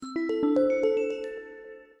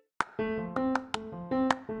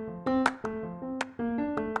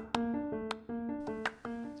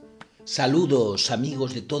Saludos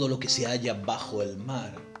amigos de todo lo que se halla bajo el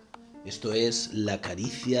mar. Esto es La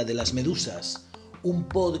caricia de las medusas, un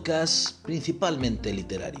podcast principalmente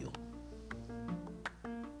literario.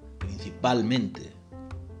 Principalmente.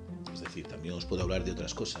 Es decir, también os puedo hablar de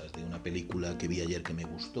otras cosas, de una película que vi ayer que me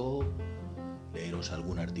gustó, leeros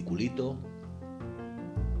algún articulito.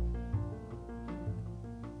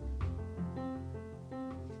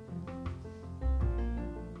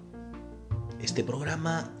 Este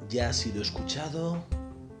programa ya ha sido escuchado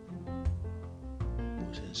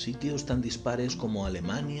pues en sitios tan dispares como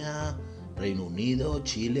Alemania, Reino Unido,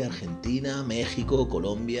 Chile, Argentina, México,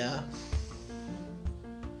 Colombia.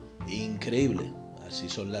 Increíble, así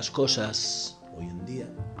son las cosas hoy en día.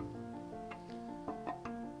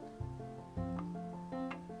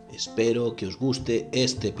 Espero que os guste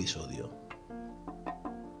este episodio.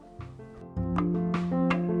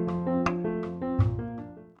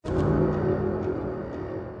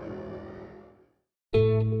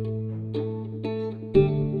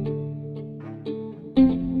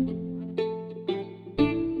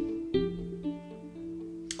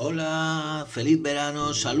 Hola, feliz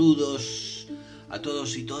verano, saludos a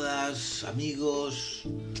todos y todas, amigos,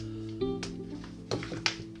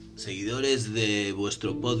 seguidores de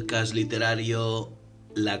vuestro podcast literario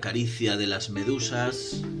La caricia de las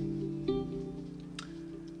medusas,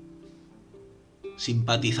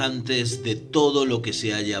 simpatizantes de todo lo que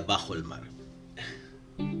se halla bajo el mar.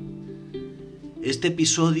 Este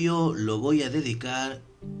episodio lo voy a dedicar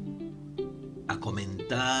a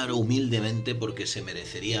comentar humildemente, porque se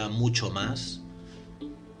merecería mucho más,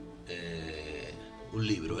 un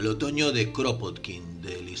libro, El otoño de Kropotkin,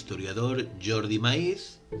 del historiador Jordi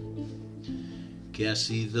Maíz, que ha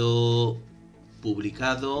sido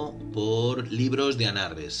publicado por Libros de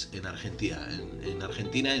Anarres en Argentina,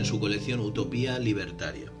 en su colección Utopía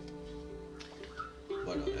Libertaria.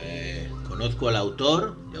 Bueno, conozco al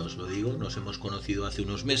autor, ya os lo digo, nos hemos conocido hace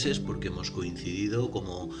unos meses porque hemos coincidido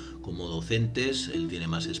como docentes. Él tiene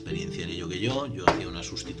más experiencia en ello que yo hacía una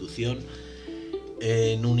sustitución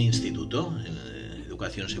en un instituto, en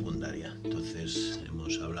educación secundaria. Entonces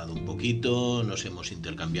hemos hablado un poquito, nos hemos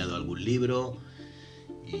intercambiado algún libro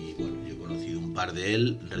y bueno, yo he conocido un par de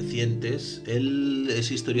él recientes. Él es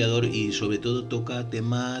historiador y sobre todo toca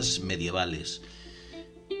temas medievales.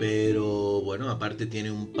 Pero bueno, aparte tiene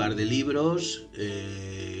un par de libros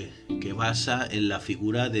que basa en la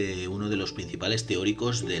figura de uno de los principales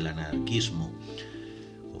teóricos del anarquismo,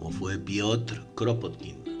 como fue Piotr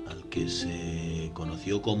Kropotkin, al que se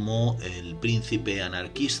conoció como el príncipe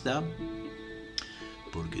anarquista,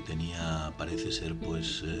 porque tenía, parece ser,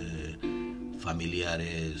 pues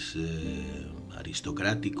familiares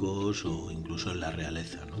aristocráticos o incluso en la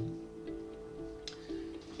realeza, ¿no?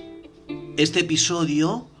 Este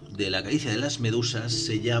episodio de La caricia de las medusas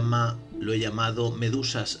lo he llamado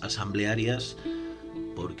Medusas asamblearias,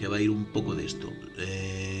 porque va a ir un poco de esto.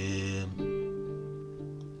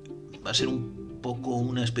 Va a ser un poco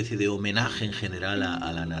una especie de homenaje en general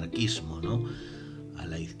al anarquismo, ¿no? A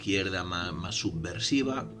la izquierda más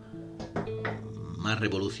subversiva, más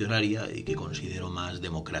revolucionaria y que considero más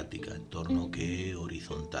democrática en torno que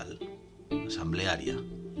horizontal, asamblearia.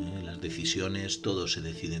 Las decisiones, todo se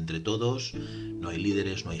decide entre todos, no hay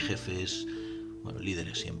líderes, no hay jefes, bueno,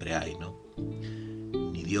 líderes siempre hay, ¿no?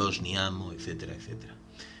 Ni Dios, ni amo, etcétera, etcétera.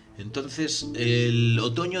 Entonces, el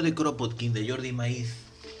otoño de Kropotkin, de Jordi Maíz,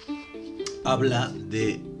 habla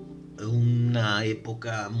de una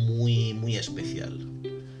época muy, muy especial.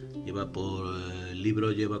 El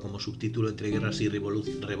libro lleva como subtítulo Entre guerras y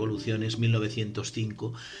revoluciones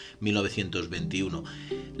 1905-1921.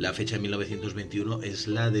 La fecha de 1921 es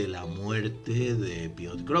la de la muerte de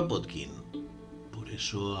Piotr Kropotkin. Por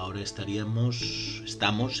eso ahora estamos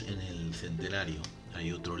en el centenario.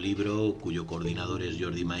 Hay otro libro cuyo coordinador es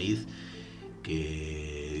Jordi Maíz,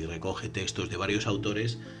 que recoge textos de varios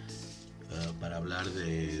autores para hablar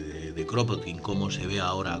de Kropotkin, cómo se ve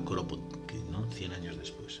ahora a Kropotkin, ¿no? 100 años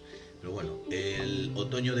después. Pero bueno, el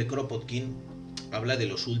otoño de Kropotkin habla de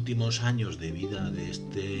los últimos años de vida de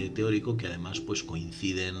este teórico, que además pues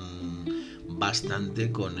coinciden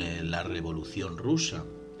bastante con la Revolución Rusa.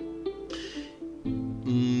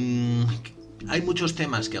 Hay muchos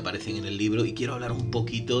temas que aparecen en el libro y quiero hablar un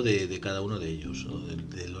poquito de cada uno de ellos, o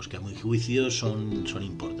de los que a mi juicio son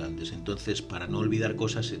importantes. Entonces, para no olvidar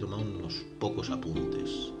cosas, he tomado unos pocos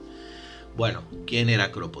apuntes. Bueno, ¿quién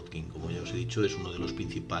era Kropotkin? Como ya os he dicho, es uno de los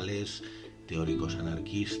principales teóricos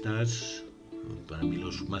anarquistas. Para mí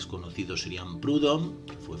los más conocidos serían Proudhon,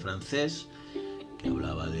 que fue francés, que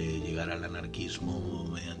hablaba de llegar al anarquismo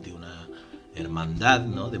mediante una hermandad,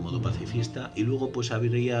 ¿no?, de modo pacifista, y luego pues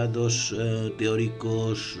habría dos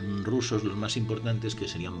teóricos rusos, los más importantes, que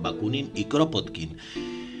serían Bakunin y Kropotkin.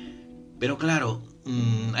 Pero claro,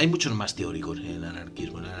 hay muchos más teóricos en el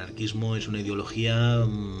anarquismo. El anarquismo es una ideología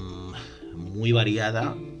muy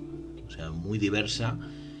variada, o sea, muy diversa.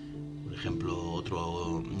 Por ejemplo,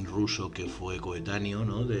 otro ruso que fue coetáneo,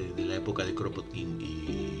 ¿no?, de la época de Kropotkin,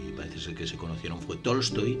 y parece ser que se conocieron, fue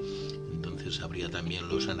Tolstoy. Entonces habría también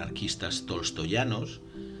los anarquistas tolstoyanos,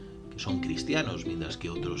 que son cristianos, mientras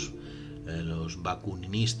que otros, los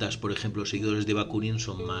bakuninistas, por ejemplo, seguidores de Bakunin,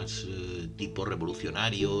 son más tipo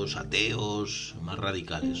revolucionarios, ateos, más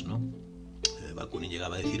radicales, ¿no? Bakunin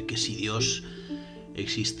llegaba a decir que si Dios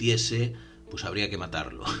existiese, pues habría que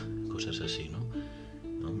matarlo, cosas así, ¿no?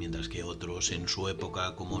 Mientras que otros en su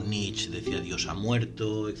época, como Nietzsche, decía Dios ha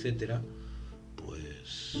muerto, etcétera.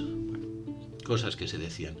 Pues bueno, cosas que se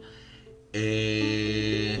decían.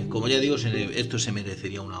 Como ya digo, esto se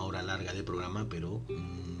merecería una hora larga de programa, pero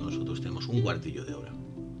nosotros tenemos un cuartillo de hora.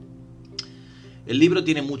 El libro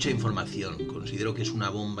tiene mucha información. Considero que es una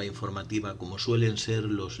bomba informativa, como suelen ser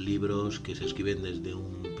los libros que se escriben desde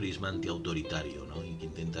un prisma antiautoritario, ¿no?, y que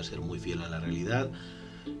intenta ser muy fiel a la realidad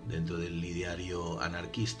dentro del ideario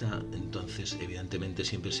anarquista. Entonces, evidentemente,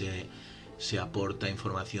 siempre se aporta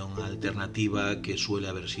información alternativa que suele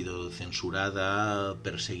haber sido censurada,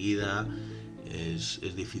 perseguida. Es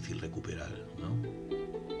difícil recuperar, ¿no?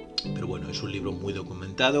 Pero bueno, es un libro muy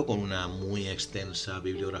documentado, con una muy extensa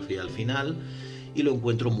bibliografía al final, y lo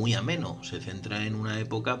encuentro muy ameno. Se centra en una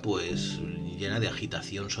época pues llena de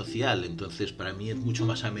agitación social. Entonces, para mí es mucho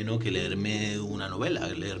más ameno que leerme una novela,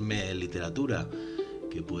 leerme literatura,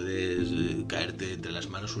 que puedes caerte entre las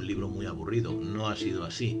manos un libro muy aburrido. No ha sido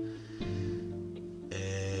así.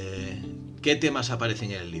 ¿Qué temas aparecen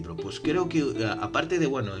en el libro? Pues creo que, aparte de,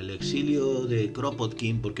 bueno, el exilio de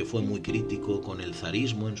Kropotkin, porque fue muy crítico con el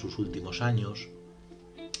zarismo en sus últimos años,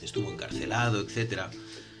 estuvo encarcelado, etcétera.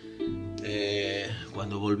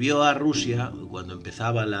 Cuando volvió a Rusia, cuando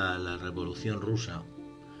empezaba la revolución rusa,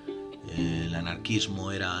 el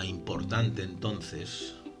anarquismo era importante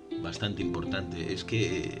entonces, bastante importante. Es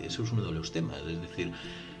que eso es uno de los temas, es decir,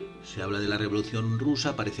 se habla de la revolución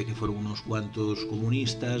rusa, parece que fueron unos cuantos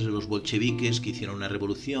comunistas, los bolcheviques, que hicieron una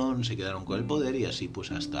revolución, se quedaron con el poder, y así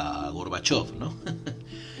pues hasta Gorbachov, ¿no?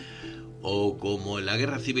 O como en la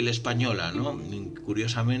Guerra Civil Española, ¿no?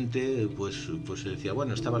 Curiosamente, pues se decía,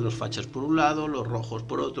 bueno, estaban los fachas por un lado, los rojos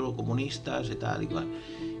por otro, comunistas y tal y cual.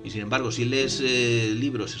 Y sin embargo, si lees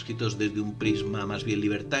libros escritos desde un prisma más bien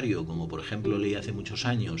libertario, como por ejemplo leí hace muchos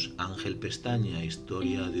años Ángel Pestaña,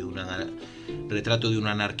 retrato de un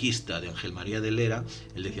anarquista, de Ángel María de Lera,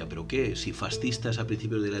 él decía, ¿pero qué? Si fascistas a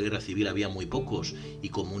principios de la Guerra Civil había muy pocos, y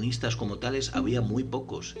comunistas como tales había muy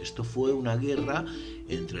pocos. Esto fue una guerra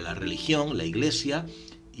entre la religión, la iglesia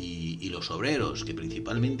y los obreros, que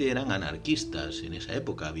principalmente eran anarquistas. En esa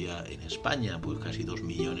época había en España pues casi 2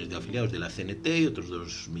 millones de afiliados de la CNT y otros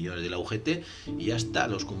 2 millones de la UGT, y ya está.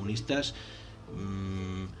 Los comunistas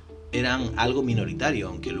eran algo minoritario,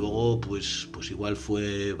 aunque luego pues igual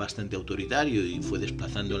fue bastante autoritario y fue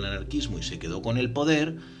desplazando el anarquismo y se quedó con el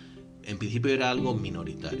poder. En principio era algo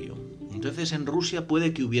minoritario. Entonces en Rusia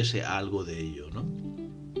puede que hubiese algo de ello, ¿no?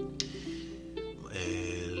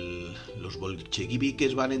 Los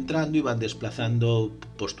bolcheviques van entrando y van desplazando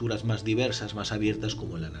posturas más diversas, más abiertas,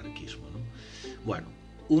 como el anarquismo, ¿no? Bueno,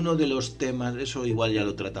 uno de los temas, eso igual ya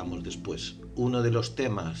lo tratamos después, uno de los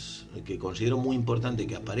temas que considero muy importante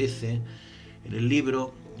que aparece en el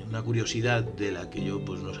libro, una curiosidad de la que yo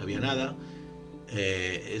pues no sabía nada,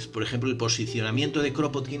 es por ejemplo el posicionamiento de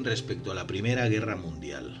Kropotkin respecto a la Primera Guerra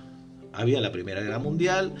Mundial. Había la Primera Guerra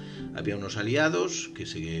Mundial, había unos aliados que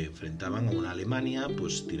se enfrentaban a una Alemania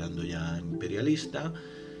pues tirando ya imperialista,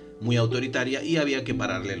 muy autoritaria, y había que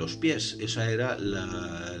pararle los pies. Esa era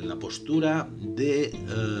la postura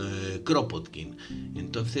de Kropotkin.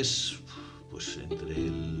 Entonces, pues entre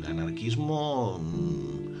el anarquismo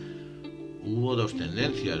hubo dos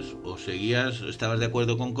tendencias: o estabas de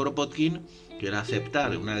acuerdo con Kropotkin, que era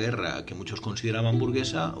aceptar una guerra que muchos consideraban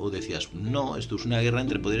burguesa, o decías, no, esto es una guerra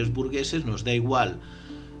entre poderes burgueses, nos da igual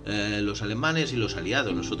los alemanes y los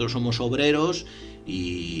aliados, nosotros somos obreros.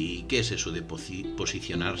 ¿Y qué es eso de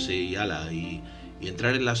posicionarse y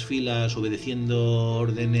entrar en las filas obedeciendo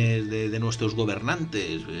órdenes de nuestros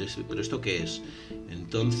gobernantes? ¿Pero esto qué es?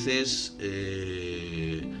 Entonces,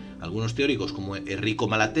 algunos teóricos como Enrico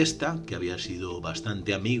Malatesta, que había sido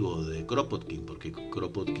bastante amigo de Kropotkin, porque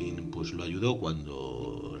Kropotkin pues lo ayudó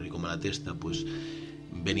cuando Enrico Malatesta pues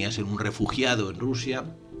venía a ser un refugiado en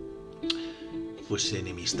Rusia, pues se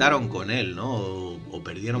enemistaron con él, ¿no? O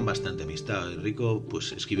perdieron bastante amistad. Enrico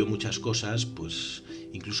pues escribió muchas cosas, pues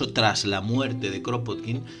incluso tras la muerte de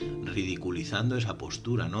Kropotkin, ridiculizando esa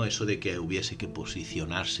postura, ¿no? Eso de que hubiese que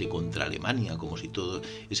posicionarse contra Alemania, como si todo...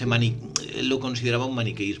 Él lo consideraba un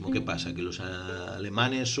maniqueísmo. ¿Qué pasa? ¿Que los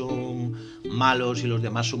alemanes son malos y los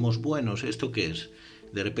demás somos buenos? ¿Esto qué es?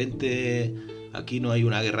 De repente aquí no hay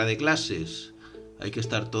una guerra de clases. Hay que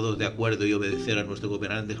estar todos de acuerdo y obedecer a nuestros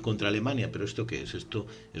gobernantes contra Alemania, pero ¿esto qué es? Esto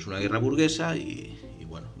es una guerra burguesa y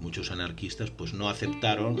bueno, muchos anarquistas pues no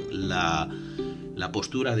aceptaron la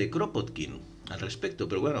postura de Kropotkin al respecto,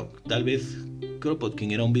 pero bueno, tal vez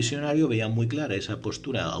Kropotkin era un visionario, veía muy clara esa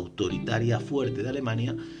postura autoritaria fuerte de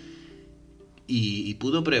Alemania y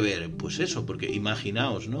pudo prever pues eso, porque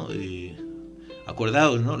imaginaos, ¿no?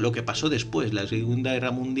 Acordaos, ¿no? Lo que pasó después, la Segunda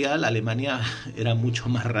Guerra Mundial, Alemania era mucho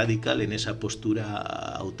más radical en esa postura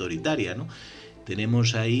autoritaria, ¿no?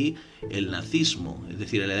 Tenemos ahí el nazismo, es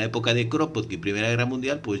decir, en la época de Kropotkin, Primera Guerra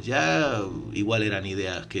Mundial, pues ya igual eran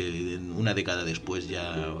ideas que una década después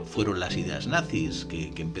ya fueron las ideas nazis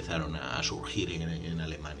que empezaron a surgir en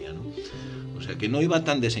Alemania, ¿no? O sea que no iba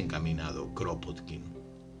tan desencaminado Kropotkin.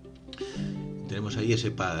 Tenemos ahí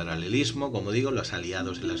ese paralelismo, como digo, los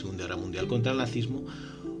aliados en la Segunda Guerra Mundial contra el nazismo,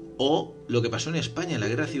 o lo que pasó en España, en la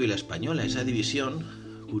Guerra Civil Española, esa división,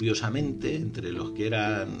 curiosamente, entre los que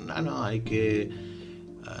eran, hay que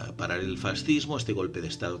parar el fascismo, este golpe de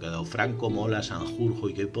Estado que ha dado Franco, Mola, Sanjurjo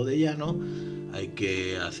y Queipo de Llano, hay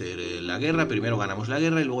que hacer la guerra, primero ganamos la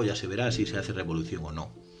guerra y luego ya se verá si se hace revolución o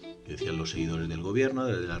no, que decían los seguidores del gobierno,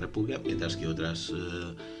 de la República, mientras que otras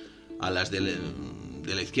alas de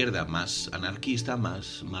la izquierda más anarquista,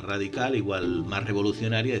 más radical, igual más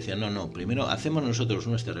revolucionaria, decían no, primero hacemos nosotros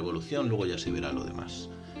nuestra revolución, luego ya se verá lo demás.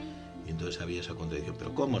 Y entonces había esa contradicción,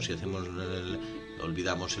 pero ¿cómo? Si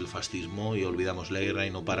olvidamos el fascismo y olvidamos la guerra y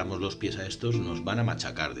no paramos los pies a estos, nos van a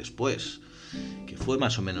machacar después, que fue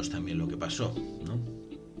más o menos también lo que pasó, ¿no?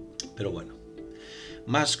 Pero bueno,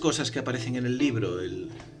 más cosas que aparecen en el libro.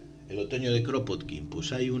 El otoño de Kropotkin,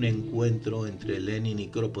 pues hay un encuentro entre Lenin y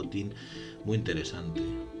Kropotkin muy interesante,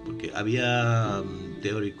 porque había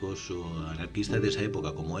teóricos o anarquistas de esa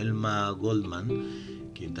época como Elma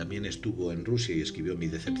Goldman, quien también estuvo en Rusia y escribió Mi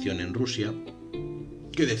decepción en Rusia,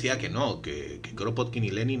 que decía que no, que Kropotkin y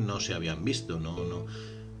Lenin no se habían visto, no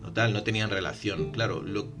tenían relación. Claro,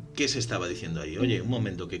 ¿qué se estaba diciendo ahí? Oye, un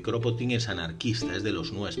momento, que Kropotkin es anarquista, es de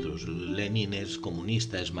los nuestros, Lenin es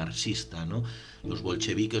comunista, es marxista, ¿no? Los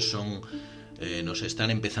bolcheviques nos están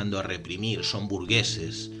empezando a reprimir, son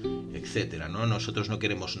burgueses, etcétera, ¿no? Nosotros no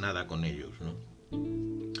queremos nada con ellos, ¿no?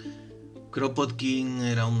 Kropotkin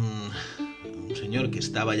era un señor que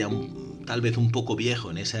estaba ya tal vez un poco viejo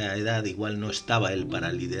en esa edad, igual no estaba él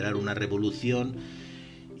para liderar una revolución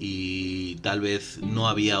y tal vez no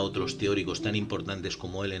había otros teóricos tan importantes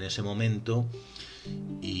como él en ese momento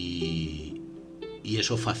y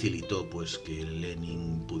eso facilitó pues que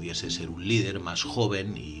Lenin pudiese ser un líder más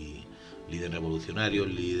joven y líder revolucionario,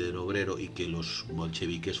 líder obrero y que los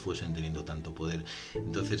bolcheviques fuesen teniendo tanto poder.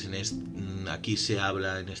 Entonces aquí se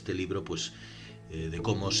habla en este libro pues de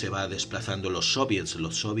cómo se va desplazando los soviets.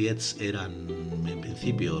 Los soviets eran en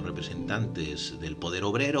principio representantes del poder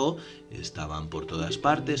obrero, estaban por todas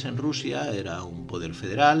partes en Rusia, era un poder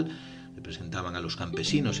federal, representaban a los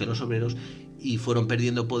campesinos y a los obreros y fueron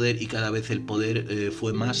perdiendo poder y cada vez el poder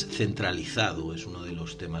fue más centralizado, es uno de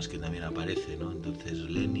los temas que también aparece, ¿no? Entonces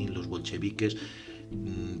Lenin, los bolcheviques,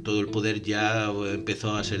 todo el poder ya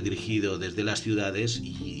empezó a ser dirigido desde las ciudades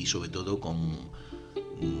y sobre todo con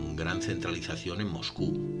gran centralización en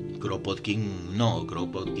Moscú. Kropotkin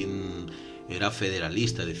era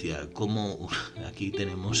federalista, decía, ¿cómo aquí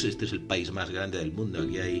tenemos, este es el país más grande del mundo,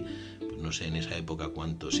 aquí hay, pues no sé en esa época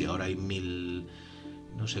cuántos, y ahora hay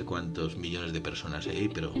no sé cuántos millones de personas ahí,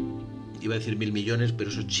 pero iba a decir 1.000 millones,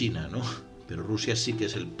 pero eso es China, ¿no? Pero Rusia sí que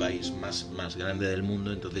es el país más grande del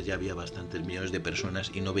mundo, entonces ya había bastantes millones de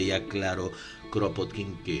personas y no veía claro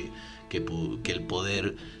Kropotkin que el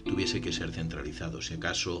poder tuviese que ser centralizado. Si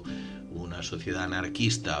acaso una sociedad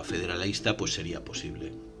anarquista, federalista, pues sería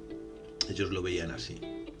posible. Ellos lo veían así.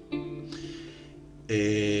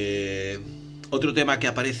 Otro tema que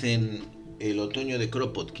aparece en El otoño de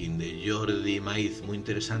Kropotkin, de Jordi Maíz, muy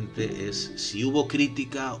interesante, es si hubo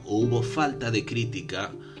crítica o hubo falta de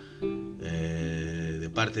crítica de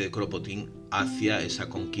parte de Kropotkin hacia esa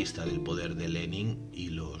conquista del poder de Lenin y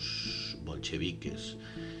los bolcheviques.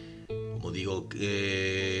 Como digo,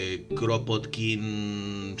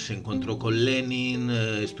 Kropotkin se encontró con Lenin,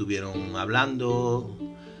 estuvieron hablando,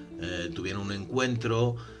 tuvieron un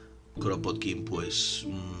encuentro. Kropotkin pues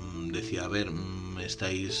decía, a ver,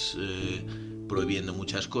 estáis prohibiendo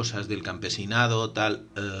muchas cosas del campesinado, tal,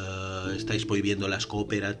 estáis prohibiendo las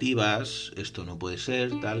cooperativas, esto no puede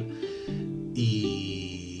ser, tal,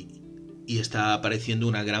 y está apareciendo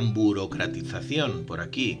una gran burocratización por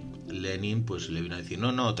aquí. Lenin pues le vino a decir,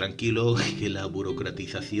 no, tranquilo, que la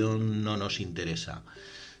burocratización no nos interesa.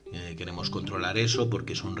 Queremos controlar eso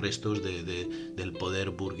porque son restos del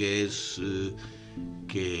poder burgués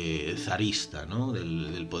zarista, ¿no?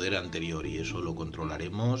 del poder anterior, y eso lo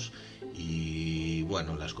controlaremos. Y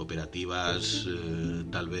bueno, las cooperativas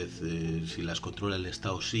tal vez si las controla el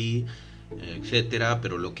Estado sí, etcétera,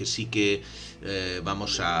 pero lo que sí que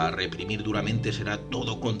vamos a reprimir duramente será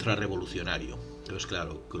todo contrarrevolucionario. Entonces,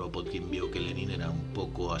 claro, Kropotkin vio que Lenin era un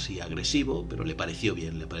poco así agresivo, pero le pareció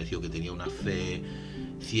bien, le pareció que tenía una fe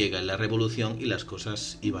ciega en la revolución y las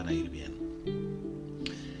cosas iban a ir bien.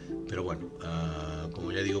 Pero bueno,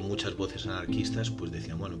 como ya digo, muchas voces anarquistas pues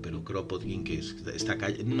decían, bueno, pero Kropotkin, que está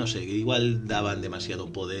no sé, igual daban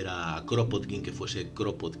demasiado poder a Kropotkin, que fuese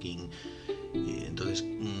Kropotkin, entonces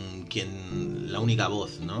la única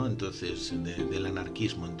voz, ¿no? Entonces del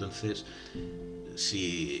anarquismo. Entonces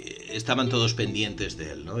sí, estaban todos pendientes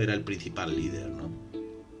de él, ¿no? Era el principal líder, ¿no?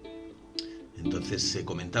 Entonces se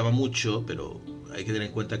comentaba mucho, pero hay que tener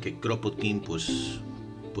en cuenta que Kropotkin pues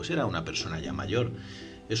era una persona ya mayor.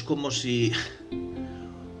 Es como si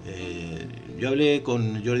yo hablé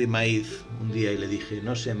con Jordi Maíz un día y le dije,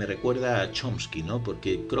 no sé, me recuerda a Chomsky, ¿no?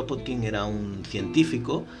 Porque Kropotkin era un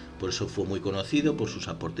científico, por eso fue muy conocido por sus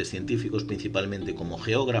aportes científicos, principalmente como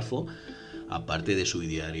geógrafo, aparte de su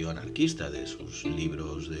ideario anarquista, de sus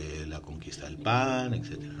libros de la conquista del pan,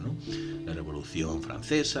 etcétera, ¿no? La Revolución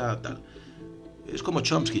Francesa, tal. Es como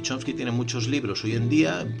Chomsky. Chomsky tiene muchos libros hoy en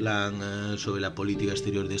día, en plan sobre la política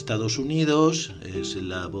exterior de Estados Unidos, es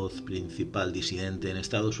la voz principal disidente en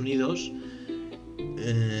Estados Unidos,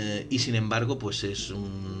 y sin embargo, pues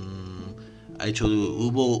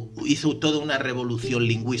hizo toda una revolución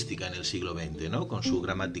lingüística en el siglo XX, ¿no? Con su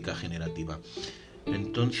gramática generativa.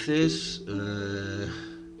 Entonces,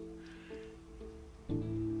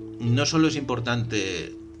 no solo es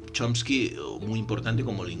importante Chomsky, muy importante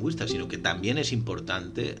como lingüista, sino que también es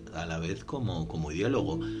importante a la vez como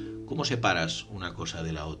ideólogo. ¿Cómo separas una cosa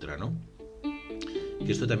de la otra, no?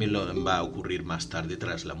 Que esto también va a ocurrir más tarde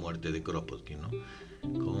tras la muerte de Kropotkin, ¿no?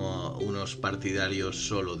 Como unos partidarios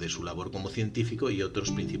solo de su labor como científico y otros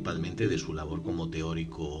principalmente de su labor como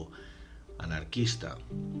teórico anarquista.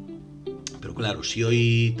 Pero claro, si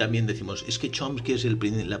hoy también decimos, es que Chomsky es el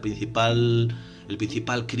principal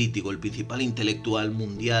crítico, el principal intelectual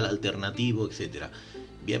mundial alternativo, etcétera.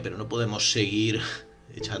 Bien, pero no podemos seguir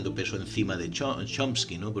echando peso encima de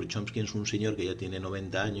Chomsky, ¿no? Porque Chomsky es un señor que ya tiene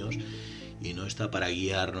 90 años y no está para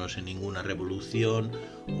guiarnos en ninguna revolución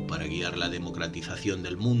o para guiar la democratización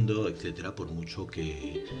del mundo, etcétera, por mucho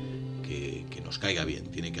que nos caiga bien.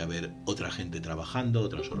 Tiene que haber otra gente trabajando,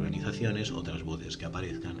 otras organizaciones, otras voces que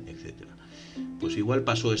aparezcan, etcétera. Pues igual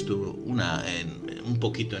pasó esto un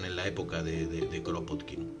poquito en la época de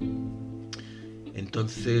Kropotkin.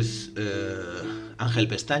 Entonces, Ángel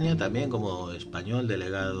Pestaña también, como español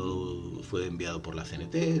delegado, fue enviado por la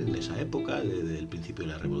CNT en esa época, desde el principio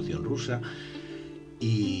de la Revolución Rusa,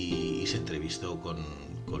 y se entrevistó con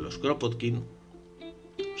los Kropotkin,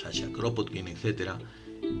 Sasha Kropotkin, etcétera,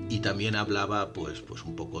 y también hablaba pues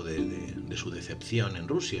un poco de su decepción en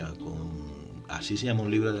Rusia, así se llama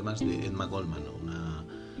un libro además de Emma Goldman, una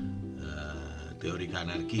teórica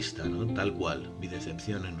anarquista, ¿no? Tal cual, mi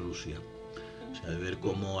decepción en Rusia. O sea, de ver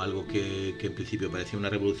cómo algo que en principio parecía una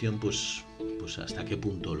revolución, pues hasta qué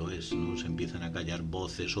punto lo es, ¿no? Se empiezan a callar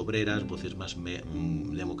voces obreras, voces más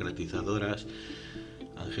democratizadoras.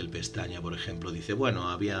 Ángel Pestaña, por ejemplo, dice, bueno,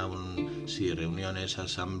 había reuniones,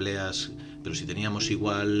 asambleas, pero si teníamos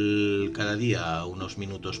igual cada día unos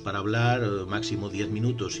minutos para hablar, máximo 10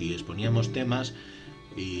 minutos, y exponíamos temas,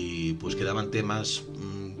 y pues quedaban temas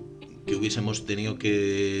que hubiésemos tenido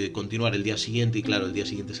que continuar el día siguiente, y claro, el día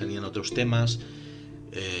siguiente salían otros temas,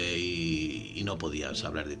 y no podías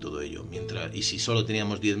hablar de todo ello. Y si solo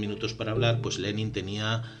teníamos 10 minutos para hablar, pues Lenin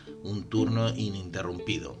tenía un turno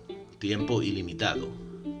ininterrumpido, tiempo ilimitado.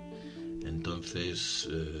 Entonces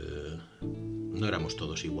no éramos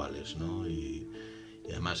todos iguales, ¿no? Y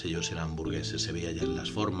además ellos eran burgueses, se veía ya en las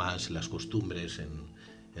formas, en las costumbres,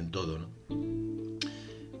 en todo, ¿no?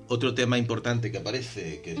 Otro tema importante que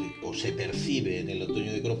aparece o se percibe en el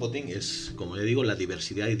otoño de Kropotkin es, como le digo, la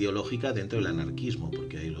diversidad ideológica dentro del anarquismo,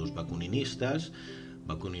 porque hay los bakuninistas.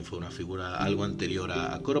 Bakunin fue una figura algo anterior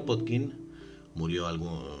a Kropotkin, murió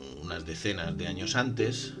unas decenas de años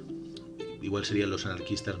antes. Igual serían los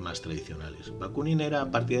anarquistas más tradicionales. Bakunin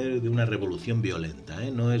era partidario de una revolución violenta,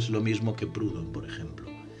 ¿eh? No es lo mismo que Proudhon, por ejemplo.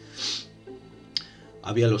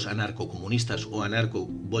 Había los anarcocomunistas o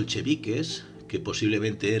anarco-bolcheviques, que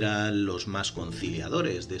posiblemente eran los más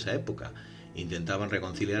conciliadores de esa época. Intentaban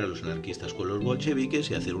reconciliar a los anarquistas con los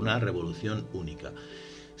bolcheviques y hacer una revolución única.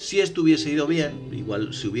 Si esto hubiese ido bien,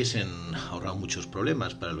 igual se hubiesen ahorrado muchos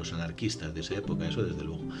problemas para los anarquistas de esa época, eso desde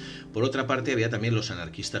luego. Por otra parte, había también los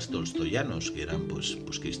anarquistas tolstoyanos, que eran pues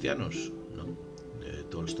cristianos, ¿no?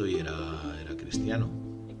 Tolstoy era cristiano,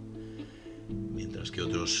 mientras que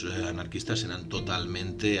otros anarquistas eran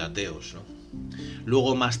totalmente ateos, ¿no?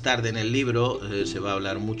 Luego, más tarde en el libro, se va a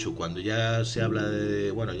hablar mucho, cuando ya se habla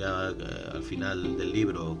de, bueno, ya al final del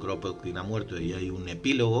libro Kropotkin ha muerto y hay un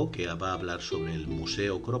epílogo que va a hablar sobre el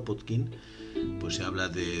museo Kropotkin, pues se habla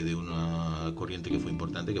de una corriente que fue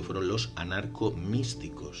importante, que fueron los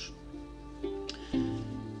anarcomísticos.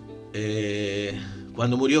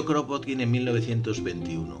 Cuando murió Kropotkin en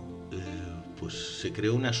 1921, pues se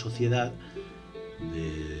creó una sociedad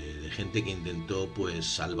de gente que intentó pues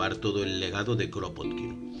salvar todo el legado de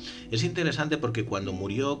Kropotkin. Es interesante porque cuando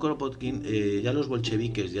murió Kropotkin ya los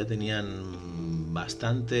bolcheviques ya tenían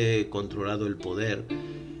bastante controlado el poder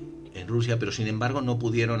en Rusia, pero sin embargo no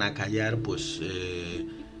pudieron acallar pues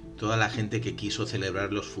toda la gente que quiso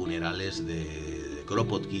celebrar los funerales de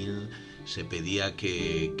Kropotkin. Se pedía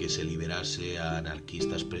que se liberase a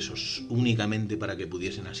anarquistas presos únicamente para que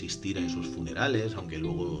pudiesen asistir a esos funerales, aunque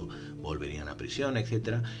luego volverían a prisión,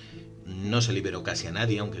 etc. No se liberó casi a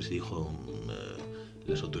nadie, aunque se dijo,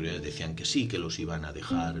 las autoridades decían que sí, que los iban a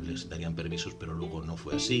dejar, les darían permisos, pero luego no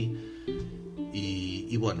fue así.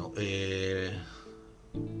 Y bueno,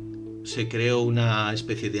 se creó una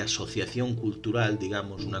especie de asociación cultural,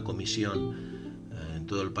 digamos, una comisión en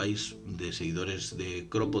todo el país de seguidores de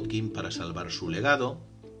Kropotkin para salvar su legado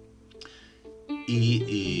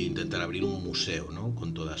y intentar abrir un museo, ¿no?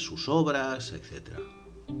 Con todas sus obras, etc.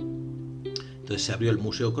 Entonces se abrió el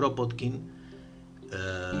Museo Kropotkin,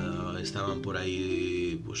 estaban por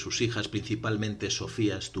ahí pues sus hijas, principalmente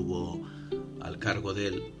Sofía estuvo al cargo de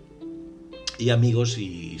él, y amigos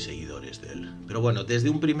y seguidores de él. Pero bueno, desde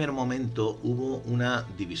un primer momento hubo una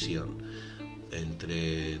división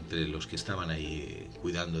entre los que estaban ahí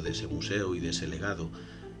cuidando de ese museo y de ese legado,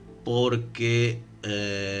 porque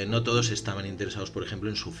no todos estaban interesados, por ejemplo,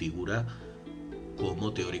 en su figura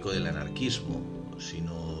como teórico del anarquismo,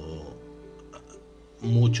 sino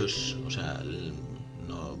muchos, o sea,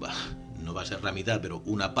 no va a ser la mitad, pero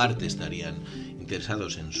una parte estarían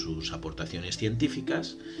interesados en sus aportaciones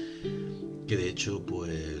científicas, que de hecho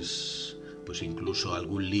pues incluso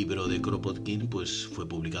algún libro de Kropotkin pues fue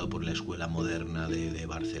publicado por la Escuela Moderna de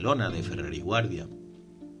Barcelona, de Ferrer y Guardia.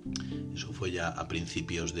 Eso fue ya a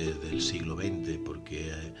principios del siglo XX,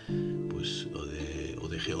 porque pues o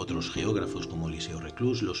de otros geógrafos como Eliseo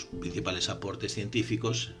Reclus, los principales aportes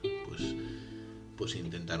científicos pues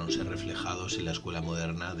intentaron ser reflejados en la Escuela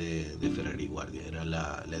Moderna de Ferrer y Guardia. Era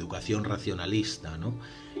la educación racionalista, ¿no?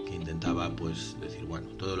 Que intentaba pues decir, bueno,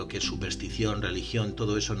 todo lo que es superstición, religión,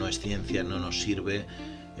 todo eso no es ciencia, no nos sirve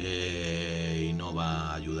y no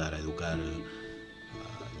va a ayudar a educar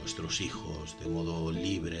a nuestros hijos de modo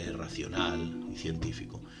libre, racional y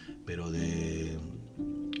científico. Pero de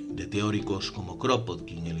teóricos como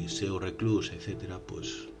Kropotkin, Eliseo Reclus, etcétera,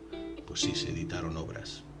 pues sí se editaron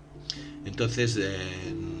obras. Entonces, de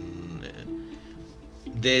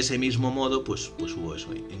ese mismo modo, pues hubo eso,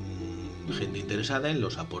 gente interesada en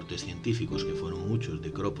los aportes científicos, que fueron muchos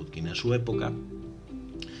de Kropotkin a su época,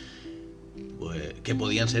 pues, que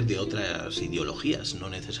podían ser de otras ideologías, no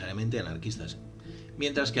necesariamente anarquistas.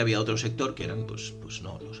 Mientras que había otro sector que eran pues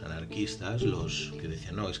no, los anarquistas, los que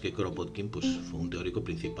decían, no, es que Kropotkin pues fue un teórico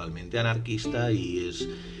principalmente anarquista y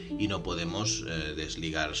no podemos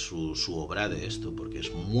desligar su obra de esto, porque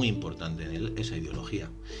es muy importante en él esa ideología.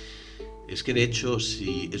 Es que de hecho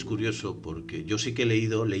sí, es curioso, porque yo sí que leí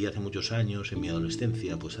hace muchos años, en mi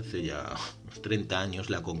adolescencia, pues hace ya unos 30 años,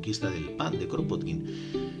 La conquista del pan de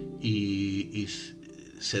Kropotkin, y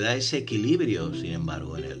se da ese equilibrio, sin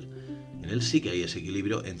embargo, en él. En él sí que hay ese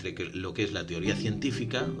equilibrio entre lo que es la teoría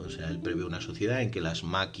científica, o sea, él prevé una sociedad en que las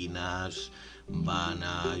máquinas van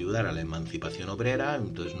a ayudar a la emancipación obrera,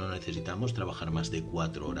 entonces no necesitamos trabajar más de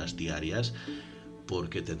 4 horas diarias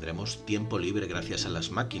porque tendremos tiempo libre gracias a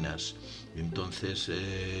las máquinas. Entonces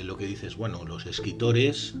lo que dices, bueno, los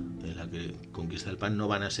escritores en la que conquista el pan no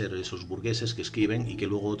van a ser esos burgueses que escriben y que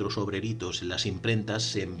luego otros obreritos en las imprentas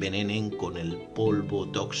se envenenen con el polvo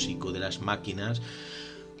tóxico de las máquinas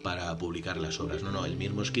para publicar las obras. No, el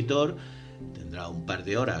mismo escritor tendrá un par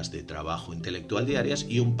de horas de trabajo intelectual diarias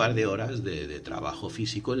y un par de horas de trabajo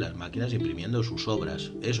físico en las máquinas imprimiendo sus obras.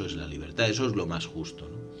 Eso es la libertad, eso es lo más justo,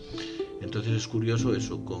 ¿no? Entonces es curioso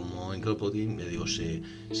eso, como en Kropotkin,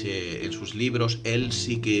 en sus libros él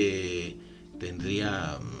sí que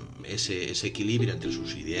tendría ese equilibrio entre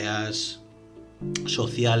sus ideas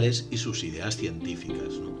sociales y sus ideas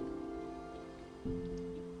científicas, ¿no?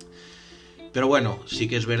 Pero bueno, sí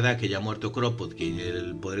que es verdad que ya muerto Kropotkin,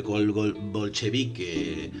 el poder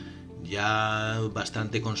bolchevique ya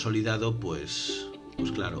bastante consolidado, pues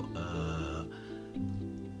claro,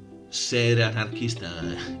 ser anarquista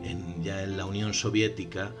ya en la Unión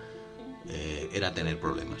Soviética era tener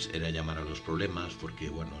problemas, era llamar a los problemas, porque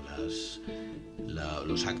bueno,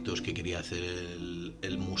 los actos que quería hacer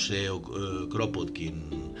el museo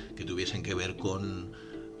Kropotkin, que tuviesen que ver con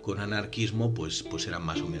anarquismo, pues eran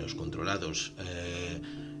más o menos controlados.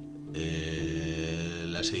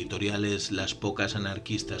 Las editoriales, las pocas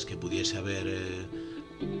anarquistas que pudiese haber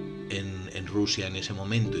en Rusia en ese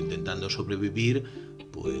momento intentando sobrevivir,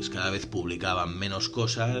 pues cada vez publicaban menos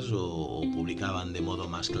cosas o publicaban de modo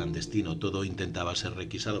más clandestino. Todo intentaba ser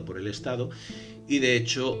requisado por el Estado, y de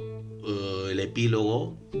hecho el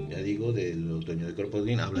epílogo, ya digo, del otoño de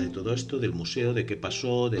Kropotkin habla de todo esto, del museo, de qué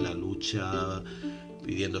pasó, de la lucha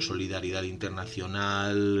pidiendo solidaridad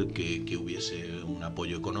internacional, que hubiese un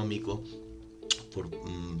apoyo económico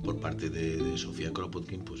por parte de Sofía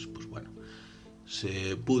Kropotkin. Pues bueno,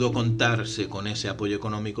 se pudo contarse con ese apoyo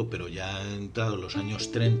económico, pero ya entrados los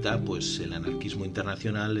años 30, pues el anarquismo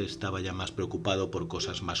internacional estaba ya más preocupado por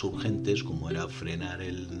cosas más urgentes, como era frenar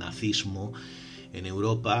el nazismo en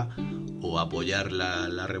Europa o apoyar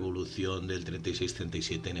la revolución del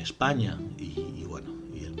 36-37 en España. Y bueno,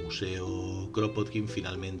 y el museo Kropotkin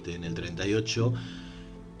finalmente en el 38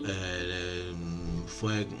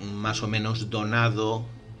 fue más o menos donado.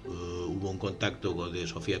 Hubo un contacto de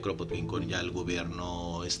Sofía Kropotkin con ya el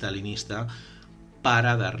gobierno stalinista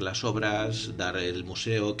para dar las obras, dar el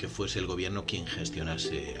museo, que fuese el gobierno quien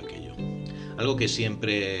gestionase aquello. Algo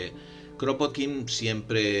que Kropotkin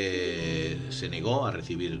siempre se negó a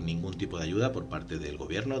recibir ningún tipo de ayuda por parte del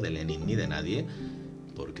gobierno, de Lenin ni de nadie,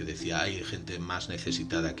 porque decía, hay gente más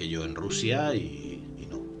necesitada que yo en Rusia, y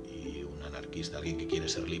no. Y un anarquista, alguien que quiere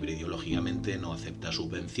ser libre ideológicamente, no acepta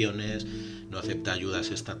subvenciones, no acepta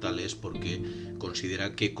ayudas estatales, porque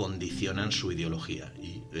considera que condicionan su ideología.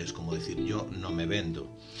 Y es como decir, yo no me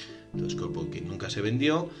vendo. Entonces Kropotkin nunca se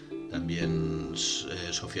vendió. También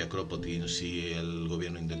Sofía Kropotkin, si el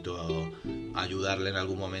gobierno intentó ayudarle en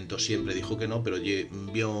algún momento, siempre dijo que no, pero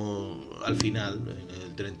vio al final, en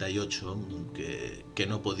el 38, que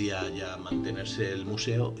no podía ya mantenerse el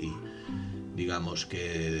museo, y digamos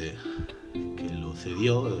que lo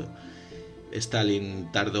cedió. Stalin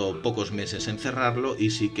tardó pocos meses en cerrarlo,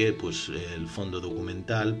 y sí que pues el fondo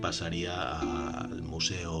documental pasaría al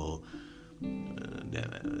museo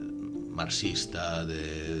marxista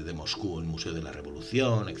de Moscú, el Museo de la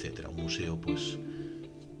Revolución, etcétera. Un museo pues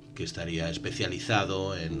que estaría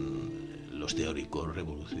especializado en los teóricos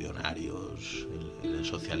revolucionarios, el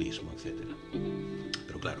socialismo, etcétera.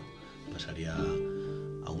 Pero claro, pasaría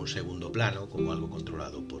a un segundo plano como algo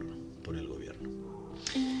controlado por el gobierno.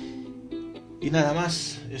 Y nada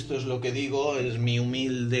más, esto es lo que digo, es mi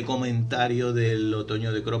humilde comentario del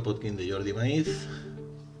otoño de Kropotkin de Jordi Maíz,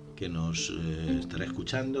 que nos estará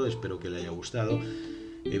escuchando. Espero que le haya gustado.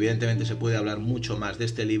 Evidentemente se puede hablar mucho más de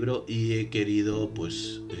este libro, y he querido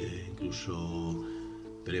pues incluso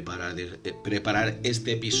preparar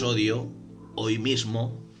este episodio hoy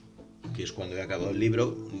mismo, que es cuando he acabado el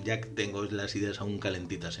libro. Ya tengo las ideas aún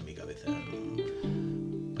calentitas en mi cabeza,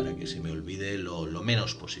 para que se me olvide lo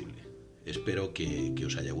menos posible. Espero que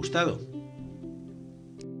os haya gustado.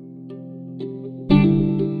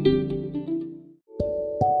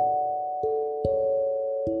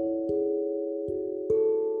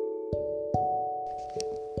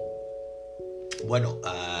 Bueno,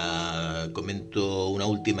 comento una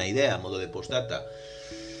última idea a modo de postdata.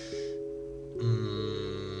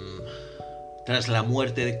 Tras la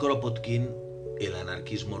muerte de Kropotkin, el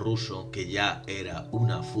anarquismo ruso, que ya era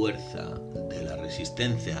una fuerza de la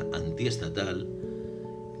resistencia antiestatal,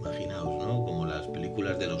 imaginaos, ¿no? Como las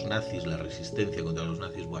películas de los nazis, la resistencia contra los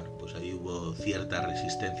nazis, bueno, pues ahí hubo cierta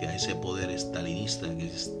resistencia a ese poder stalinista que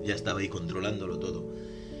ya estaba ahí controlándolo todo.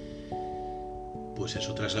 Pues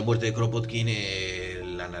eso, tras la muerte de Kropotkin,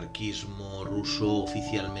 el anarquismo ruso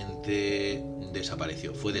oficialmente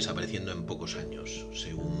desapareció. Fue desapareciendo en pocos años,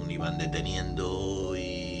 según iban deteniendo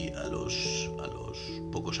y a los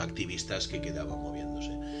pocos activistas que quedaban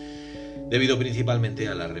moviéndose, debido principalmente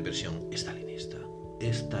a la represión stalinismo.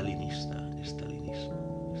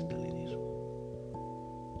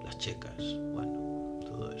 Las checas, bueno,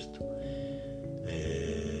 todo esto.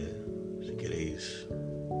 Si queréis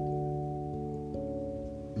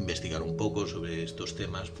investigar un poco sobre estos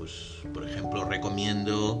temas, pues por ejemplo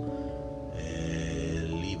recomiendo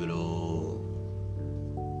el libro,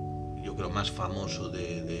 yo creo más famoso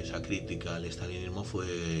de esa crítica al estalinismo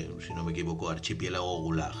fue, si no me equivoco, Archipiélago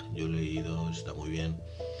Gulag. Yo he leído, está muy bien,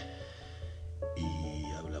 y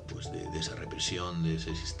habla pues de esa represión, de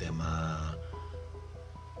ese sistema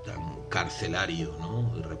tan carcelario,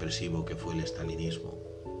 ¿no?, represivo que fue el estalinismo.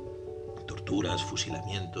 Torturas,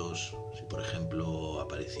 fusilamientos. Si por ejemplo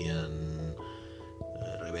aparecían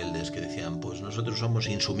rebeldes que decían, pues nosotros somos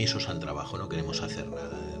insumisos al trabajo, no queremos hacer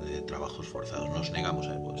nada de trabajos forzados, nos negamos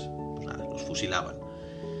a pues nada, los fusilaban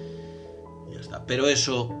y ya está. Pero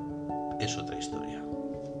eso es otra historia.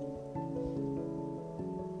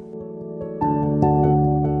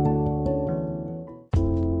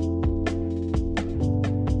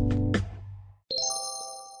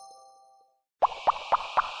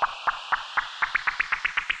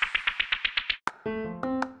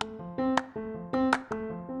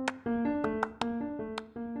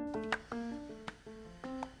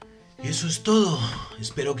 Y eso es todo.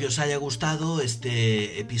 Espero que os haya gustado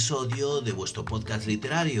este episodio de vuestro podcast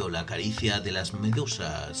literario, La caricia de las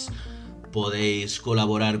medusas. Podéis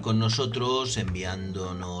colaborar con nosotros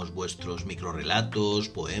enviándonos vuestros microrelatos,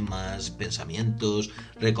 poemas, pensamientos,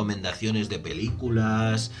 recomendaciones de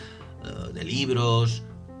películas, de libros,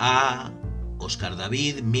 a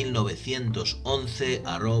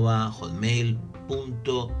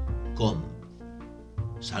oscardavid1911@hotmail.com.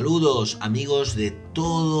 Saludos, amigos de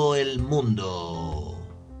todo el mundo.